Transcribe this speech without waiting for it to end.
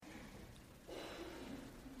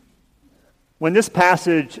When this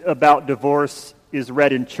passage about divorce is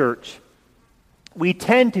read in church, we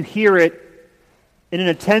tend to hear it in an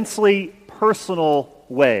intensely personal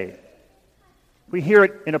way. We hear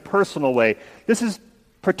it in a personal way. This is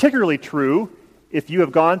particularly true if you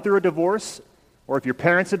have gone through a divorce, or if your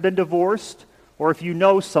parents have been divorced, or if you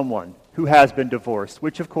know someone who has been divorced,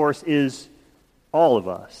 which of course is all of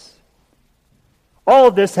us. All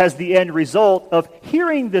of this has the end result of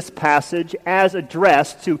hearing this passage as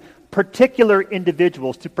addressed to particular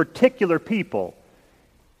individuals, to particular people,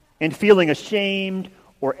 and feeling ashamed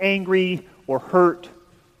or angry or hurt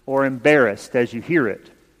or embarrassed as you hear it.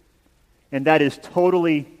 And that is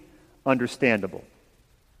totally understandable.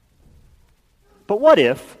 But what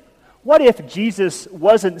if Jesus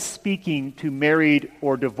wasn't speaking to married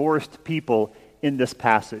or divorced people in this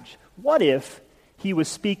passage? What if he was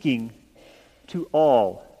speaking to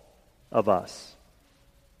all of us?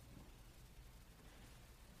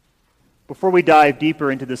 Before we dive deeper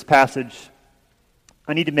into this passage,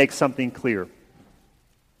 I need to make something clear.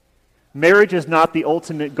 Marriage is not the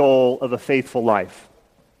ultimate goal of a faithful life.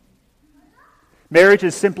 Marriage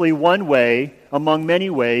is simply one way, among many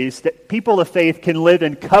ways, that people of faith can live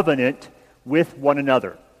in covenant with one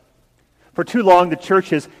another. For too long, the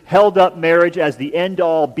church has held up marriage as the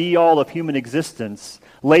end-all, be-all of human existence,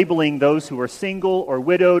 labeling those who are single or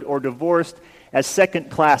widowed or divorced as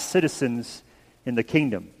second-class citizens in the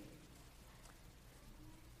kingdom.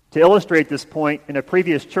 To illustrate this point, in a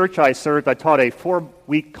previous church I served, I taught a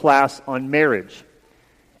 4-week class on marriage.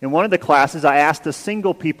 In one of the classes, I asked the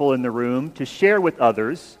single people in the room to share with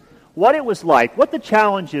others what it was like, what the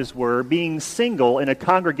challenges were being single in a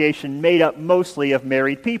congregation made up mostly of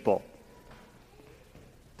married people.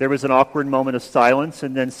 There was an awkward moment of silence,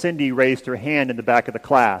 and then Cindy raised her hand in the back of the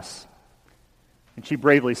class, and she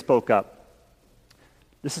bravely spoke up.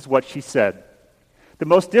 This is what she said. The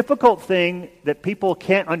most difficult thing that people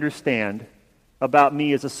can't understand about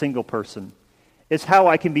me as a single person is how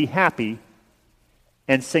I can be happy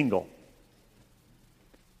and single.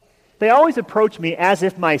 They always approach me as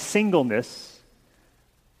if my singleness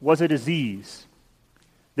was a disease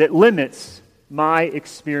that limits my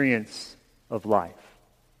experience of life.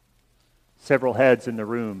 Several heads in the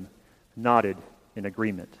room nodded in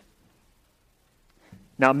agreement.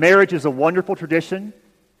 Now, marriage is a wonderful tradition.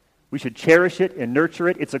 We should cherish it and nurture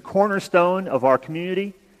it. It's a cornerstone of our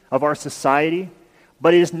community, of our society,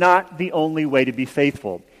 but it is not the only way to be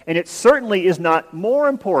faithful. And it certainly is not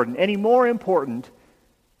any more important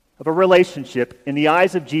of a relationship in the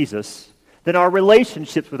eyes of Jesus than our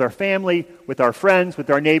relationships with our family, with our friends, with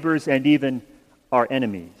our neighbors, and even our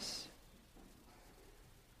enemies.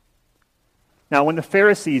 Now, when the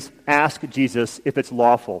Pharisees ask Jesus if it's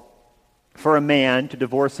lawful for a man to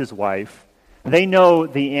divorce his wife, they know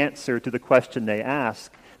the answer to the question they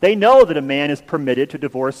ask. They know that a man is permitted to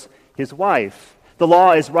divorce his wife. The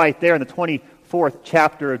law is right there in the 24th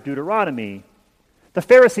chapter of Deuteronomy. The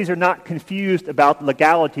Pharisees are not confused about the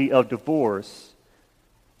legality of divorce.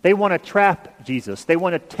 They want to trap Jesus. They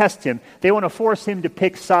want to test him. They want to force him to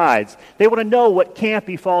pick sides. They want to know what camp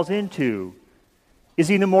he falls into. Is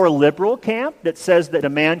he in the more liberal camp that says that a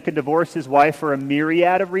man can divorce his wife for a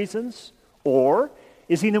myriad of reasons? Or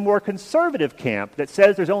is he in the more conservative camp that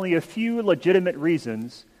says there's only a few legitimate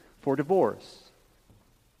reasons for divorce?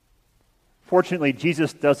 Fortunately,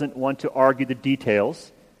 Jesus doesn't want to argue the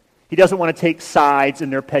details. He doesn't want to take sides in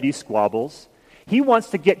their petty squabbles. He wants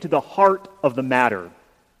to get to the heart of the matter.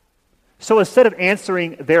 So instead of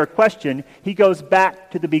answering their question, he goes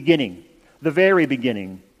back to the beginning, the very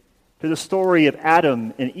beginning, to the story of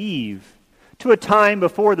Adam and Eve, to a time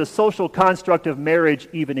before the social construct of marriage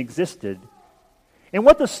even existed. And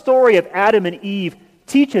what the story of Adam and Eve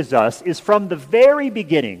teaches us is from the very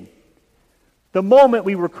beginning, the moment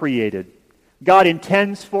we were created, God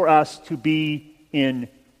intends for us to be in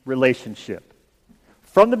relationship.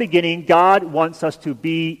 From the beginning, God wants us to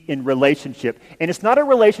be in relationship. And it's not a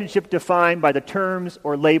relationship defined by the terms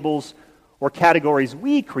or labels or categories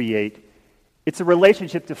we create. It's a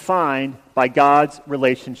relationship defined by God's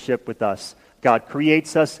relationship with us. God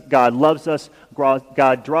creates us, God loves us,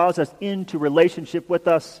 God draws us into relationship with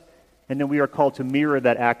us, and then we are called to mirror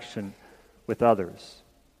that action with others.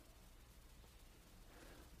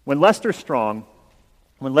 When Lester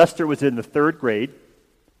was in the 3rd grade,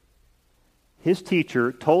 his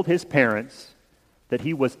teacher told his parents that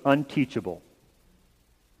he was unteachable.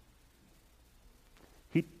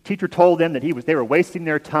 Teacher told them that they were wasting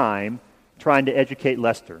their time trying to educate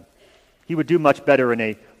Lester. He would do much better in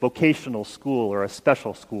a vocational school or a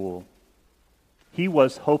special school. He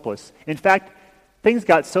was hopeless. In fact, things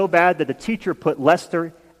got so bad that the teacher put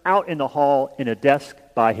Lester out in the hall in a desk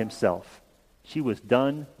by himself. She was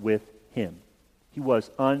done with him. He was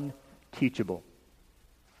unteachable.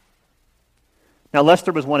 Now,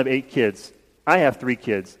 Lester was one of 8 kids. I have 3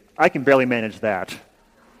 kids. I can barely manage that.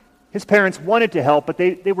 His parents wanted to help, but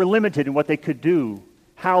they were limited in what they could do,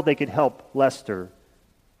 how they could help Lester.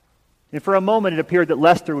 And for a moment, it appeared that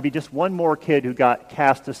Lester would be just one more kid who got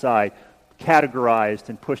cast aside, categorized,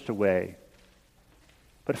 and pushed away.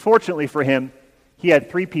 But fortunately for him, he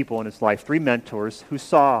had 3 people in his life, 3 mentors, who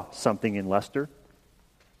saw something in Lester.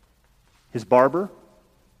 His barber,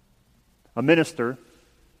 a minister,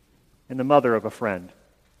 and the mother of a friend.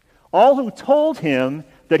 All who told him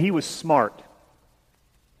that he was smart,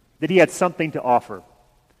 that he had something to offer,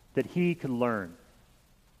 that he could learn.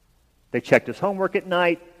 They checked his homework at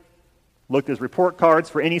night, looked at his report cards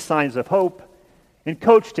for any signs of hope, and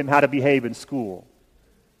coached him how to behave in school.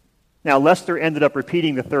 Now, Lester ended up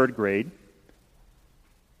repeating the 3rd grade,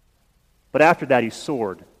 but after that he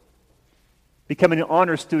soared, becoming an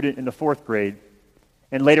honor student in the 4th grade,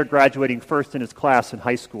 and later graduating first in his class in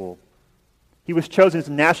high school. He was chosen as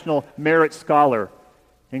a National Merit Scholar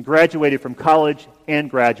and graduated from college and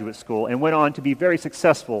graduate school and went on to be very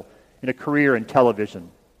successful in a career in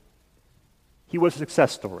television. He was a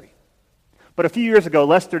success story. But a few years ago,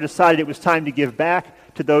 Lester decided it was time to give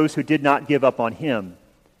back to those who did not give up on him.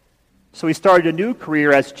 So he started a new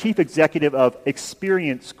career as chief executive of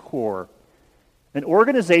Experience Corps, an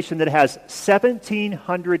organization that has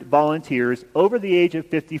 1,700 volunteers over the age of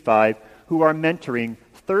 55 who are mentoring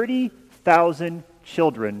 30,000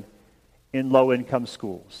 children in low-income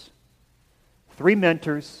schools. 3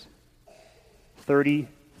 mentors,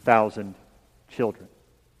 30,000 children.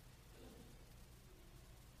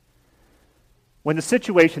 When the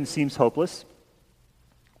situation seems hopeless,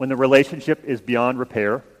 when the relationship is beyond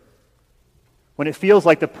repair, when it feels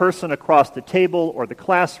like the person across the table or the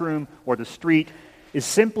classroom or the street is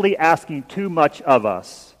simply asking too much of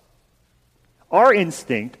us, our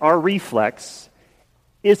instinct, our reflex,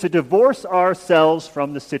 is to divorce ourselves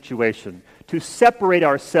from the situation, to separate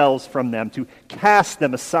ourselves from them, to cast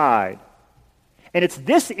them aside. And it's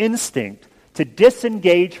this instinct to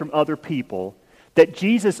disengage from other people that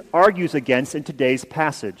Jesus argues against in today's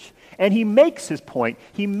passage. And he makes his point,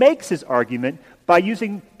 he makes his argument by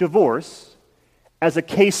using divorce as a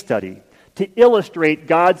case study to illustrate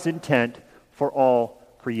God's intent for all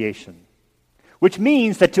creation. Which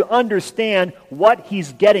means that to understand what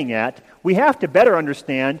he's getting at, we have to better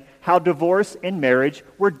understand how divorce and marriage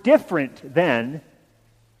were different then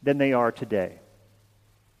than they are today.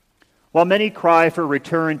 While many cry for a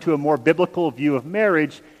return to a more biblical view of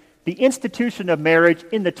marriage, the institution of marriage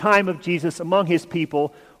in the time of Jesus among his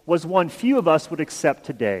people was one few of us would accept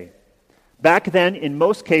today. Back then, in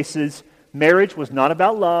most cases, marriage was not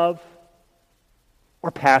about love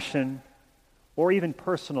or passion or even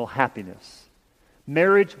personal happiness.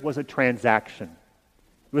 Marriage was a transaction.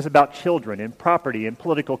 It was about children and property and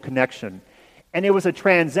political connection. And it was a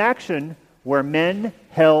transaction where men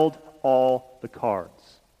held all the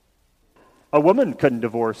cards. A woman couldn't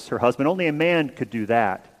divorce her husband. Only a man could do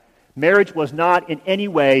that. Marriage was not in any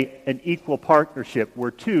way an equal partnership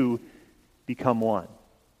where 2 become 1.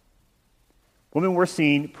 Women were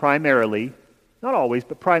seen primarily, not always,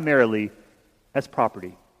 but primarily as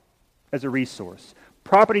property, as a resource.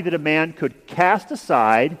 Property that a man could cast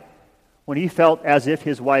aside when he felt as if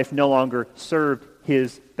his wife no longer served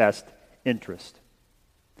his best interest.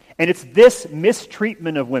 And it's this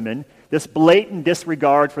mistreatment of women, this blatant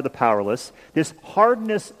disregard for the powerless, this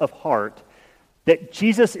hardness of heart that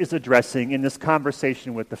Jesus is addressing in this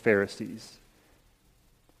conversation with the Pharisees.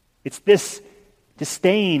 It's this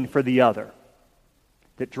disdain for the other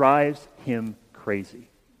that drives him crazy.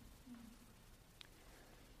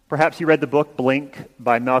 Perhaps you read the book Blink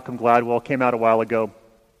by Malcolm Gladwell, came out a while ago.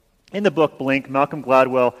 In the book Blink, Malcolm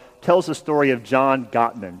Gladwell tells the story of John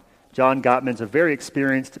Gottman. John Gottman's a very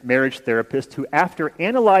experienced marriage therapist who, after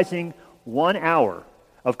analyzing 1 hour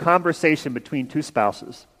of conversation between 2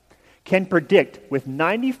 spouses, can predict with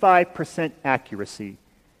 95% accuracy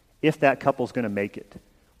if that couple's going to make it.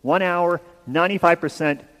 1 hour,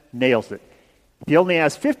 95% nails it. If he only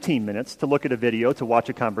has 15 minutes to look at a video, to watch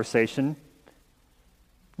a conversation,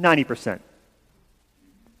 90%.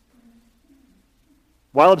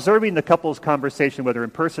 While observing the couple's conversation, whether in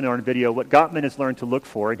person or in video, what Gottman has learned to look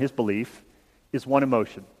for, in his belief, is one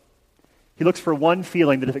emotion. He looks for one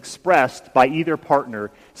feeling that, if expressed by either partner,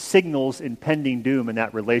 signals impending doom in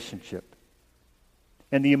that relationship.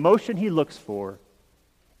 And the emotion he looks for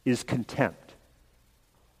is contempt.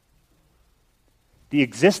 The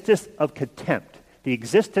existence of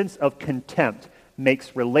contempt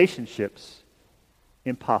makes relationships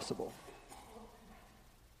impossible.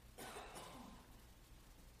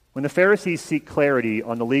 When the Pharisees seek clarity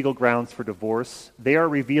on the legal grounds for divorce, they are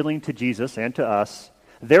revealing to Jesus and to us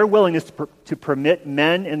their willingness to permit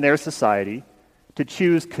men in their society to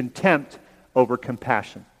choose contempt over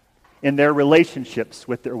compassion in their relationships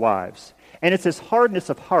with their wives. And it's this hardness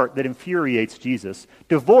of heart that infuriates Jesus.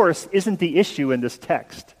 Divorce isn't the issue in this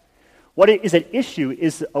text. What is at issue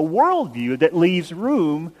is a worldview that leaves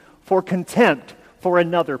room for contempt for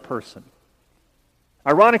another person.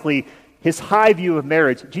 Ironically, his high view of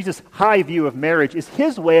marriage, Jesus' high view of marriage, is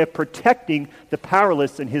his way of protecting the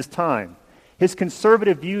powerless in his time. His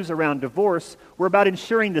conservative views around divorce were about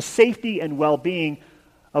ensuring the safety and well-being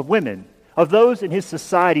of women, of those in his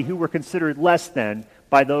society who were considered less than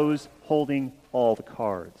by those holding all the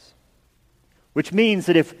cards. Which means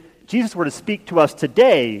that if Jesus were to speak to us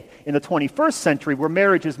today in the 21st century where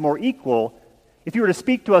marriage is more equal, if he were to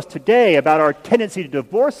speak to us today about our tendency to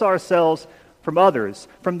divorce ourselves from others,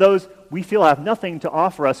 from those we feel have nothing to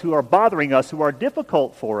offer us, who are bothering us, who are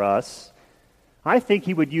difficult for us, I think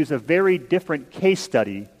he would use a very different case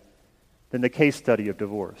study than the case study of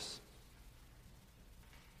divorce.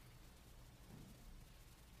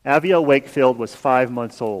 Abigail Wakefield was 5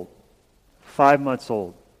 months old,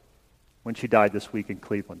 when she died this week in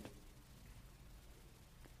Cleveland.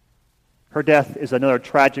 Her death is another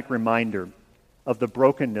tragic reminder of the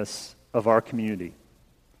brokenness of our community.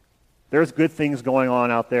 There's good things going on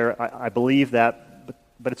out there, I believe that,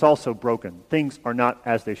 but it's also broken. Things are not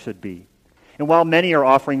as they should be. And while many are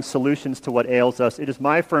offering solutions to what ails us, it is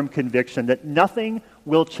my firm conviction that nothing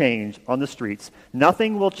will change on the streets,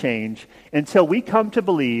 nothing will change until we come to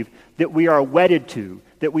believe that we are wedded to,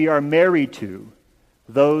 that we are married to,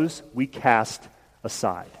 those we cast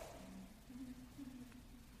aside.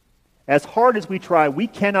 As hard as we try, we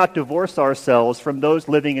cannot divorce ourselves from those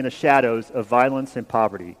living in the shadows of violence and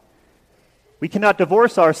poverty. We cannot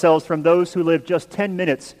divorce ourselves from those who live just 10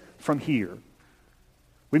 minutes from here.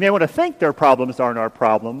 We may want to think their problems aren't our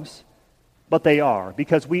problems, but they are,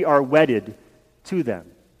 because we are wedded to them.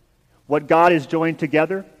 What God has joined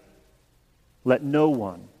together, let no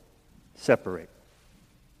one separate.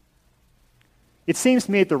 It seems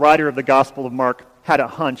to me that the writer of the Gospel of Mark had a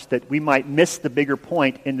hunch that we might miss the bigger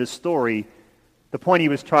point in this story, the point he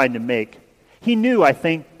was trying to make. He knew, I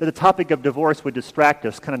think, that the topic of divorce would distract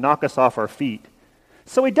us, kind of knock us off our feet.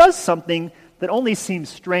 So he does something that only seems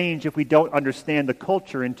strange if we don't understand the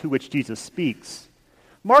culture into which Jesus speaks.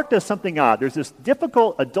 Mark does something odd. There's this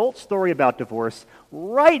difficult adult story about divorce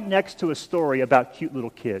right next to a story about cute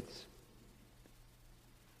little kids.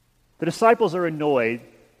 The disciples are annoyed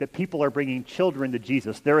that people are bringing children to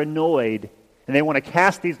Jesus. They're annoyed, and they want to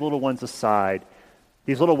cast these little ones aside,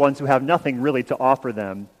 these little ones who have nothing really to offer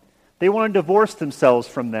them. They want to divorce themselves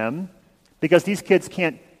from them because these kids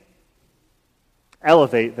can't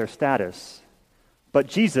elevate their status. But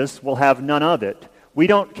Jesus will have none of it. We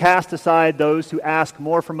don't cast aside those who ask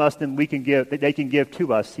more from us than we can give, that they can give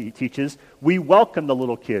to us, he teaches. We welcome the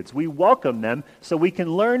little kids. We welcome them so we can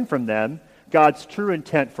learn from them God's true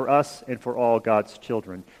intent for us and for all God's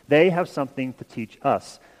children. They have something to teach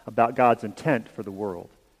us about God's intent for the world.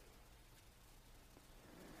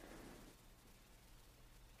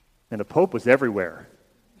 And the Pope was everywhere.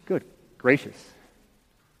 Good gracious.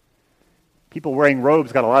 People wearing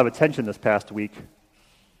robes got a lot of attention this past week.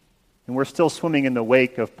 And we're still swimming in the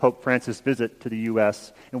wake of Pope Francis' visit to the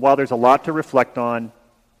U.S. And while there's a lot to reflect on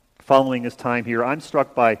following his time here, I'm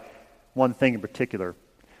struck by one thing in particular.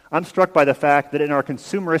 I'm struck by the fact that in our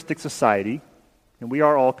consumeristic society, and we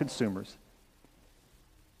are all consumers,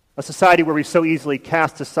 a society where we so easily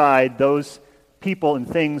cast aside those people and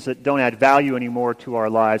things that don't add value anymore to our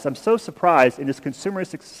lives, I'm so surprised in this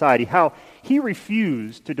consumeristic society how he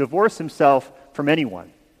refused to divorce himself from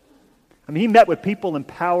anyone. I mean, he met with people in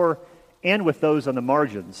power and with those on the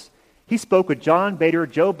margins. He spoke with John Boehner,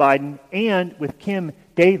 Joe Biden, and with Kim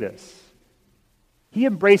Davis. He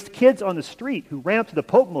embraced kids on the street who ran up to the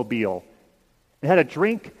Pope Mobile and had a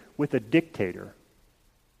drink with a dictator.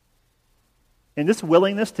 And this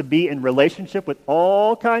willingness to be in relationship with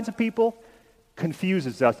all kinds of people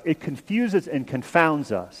confuses us. It confuses and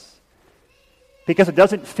confounds us because it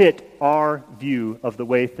doesn't fit our view of the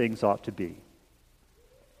way things ought to be.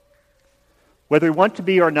 Whether we want to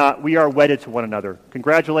be or not, we are wedded to one another.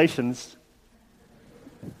 Congratulations.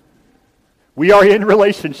 We are in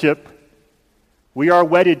relationship. We are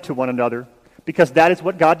wedded to one another because that is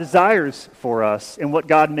what God desires for us and what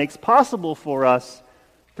God makes possible for us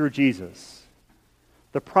through Jesus.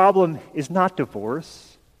 The problem is not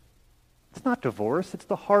divorce. It's not divorce. It's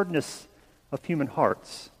the hardness of human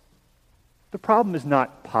hearts. The problem is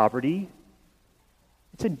not poverty.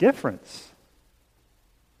 It's indifference.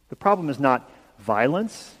 The problem is not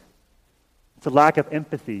violence. It's a lack of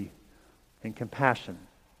empathy and compassion.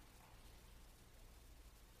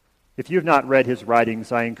 If you have not read his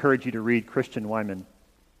writings, I encourage you to read Christian Wiman.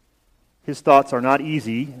 His thoughts are not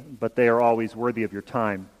easy, but they are always worthy of your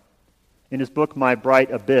time. In his book, My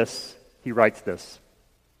Bright Abyss, he writes this: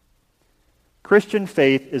 Christian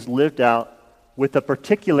faith is lived out with a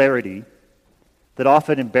particularity that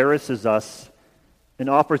often embarrasses us and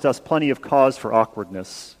offers us plenty of cause for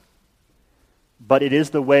awkwardness. But it is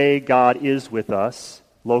the way God is with us,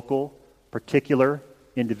 local, particular,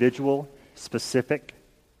 individual, specific.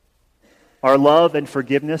 Our love and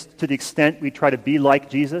forgiveness, to the extent we try to be like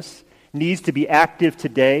Jesus, needs to be active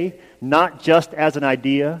today, not just as an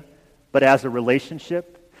idea, but as a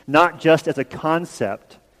relationship, not just as a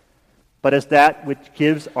concept, but as that which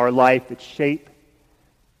gives our life its shape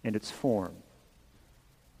and its form.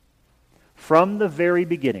 From the very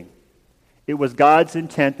beginning, it was God's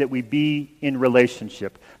intent that we be in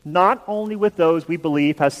relationship, not only with those we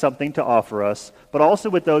believe has something to offer us, but also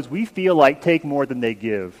with those we feel like take more than they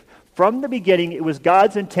give. From the beginning, it was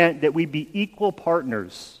God's intent that we be equal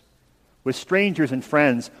partners with strangers and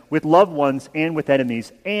friends, with loved ones and with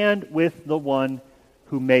enemies, and with the one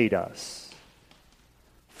who made us.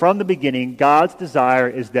 From the beginning, God's desire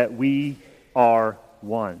is that we are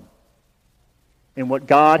one. And what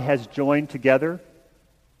God has joined together,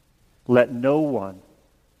 let no one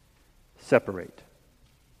separate.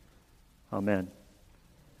 Amen.